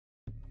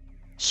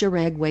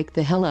Shirag, wake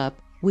the hell up,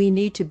 we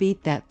need to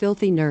beat that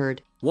filthy nerd.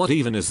 What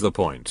even is the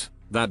point?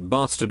 That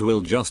bastard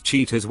will just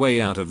cheat his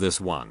way out of this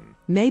one.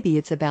 Maybe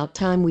it's about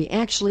time we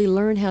actually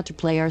learn how to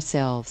play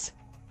ourselves.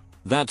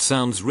 That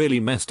sounds really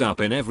messed up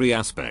in every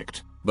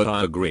aspect, but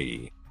I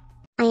agree.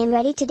 I am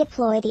ready to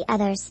deploy the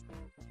others.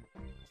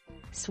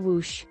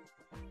 Swoosh.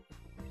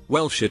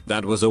 Well shit,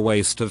 that was a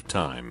waste of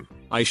time.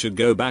 I should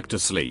go back to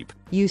sleep.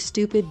 You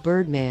stupid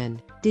birdman,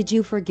 did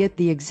you forget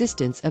the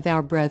existence of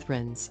our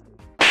brethrens?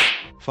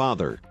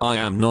 Father. I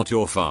am not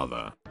your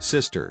father.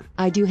 Sister.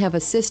 I do have a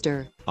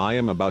sister. I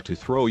am about to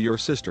throw your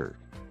sister.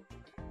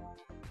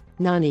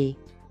 Nani.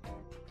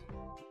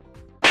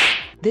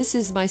 This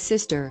is my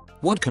sister.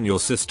 What can your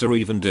sister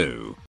even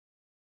do?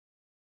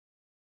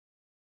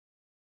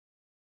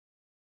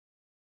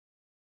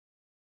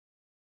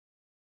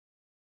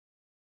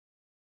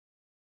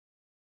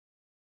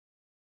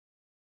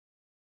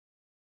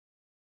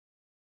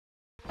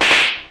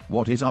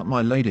 What is up,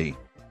 my lady?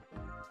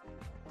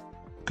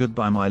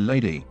 Goodbye, my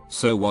lady.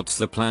 So what's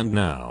the plan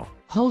now?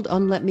 Hold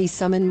on, let me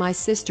summon my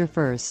sister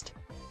first.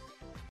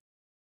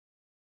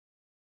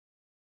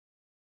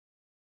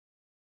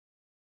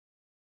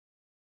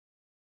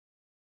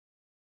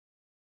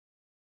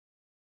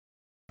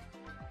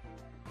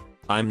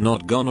 I'm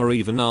not gonna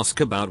even ask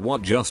about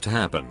what just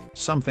happened.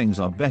 Some things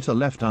are better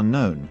left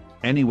unknown.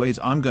 Anyways,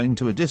 I'm going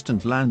to a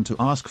distant land to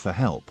ask for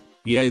help.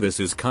 Yay, this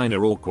is kinda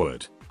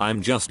awkward.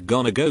 I'm just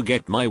gonna go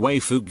get my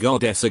waifu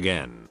goddess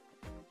again.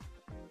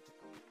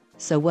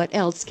 So what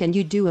else can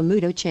you do,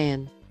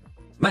 Amudo-chan?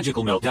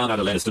 Magical meltdown,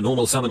 add a Lannister,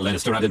 normal summon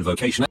Lannister, add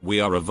invocation.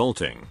 We are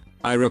revolting.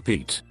 I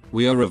repeat,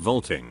 we are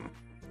revolting.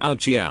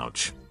 Ouchie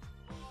ouch.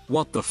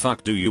 What the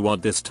fuck do you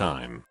want this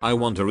time? I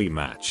want a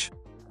rematch.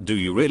 Do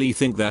you really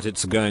think that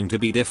it's going to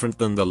be different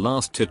than the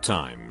last 2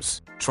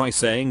 times? Try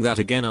saying that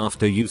again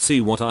after you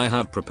see what I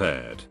have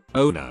prepared.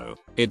 Oh no,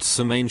 it's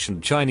some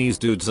ancient Chinese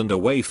dudes and a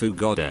waifu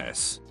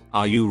goddess.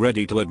 Are you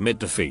ready to admit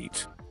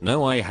defeat?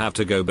 No, I have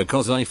to go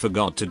because I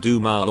forgot to do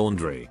my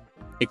laundry.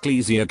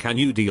 Ecclesia, can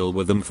you deal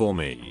with them for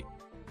me?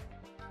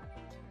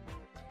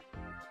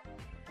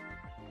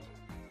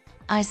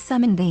 I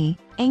summon thee,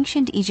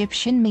 ancient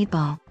Egyptian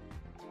meatball.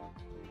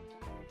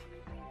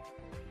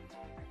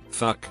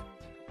 Fuck.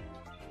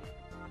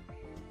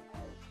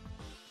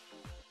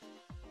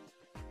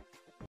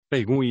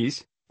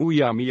 Peguis,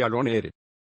 uyami alonere.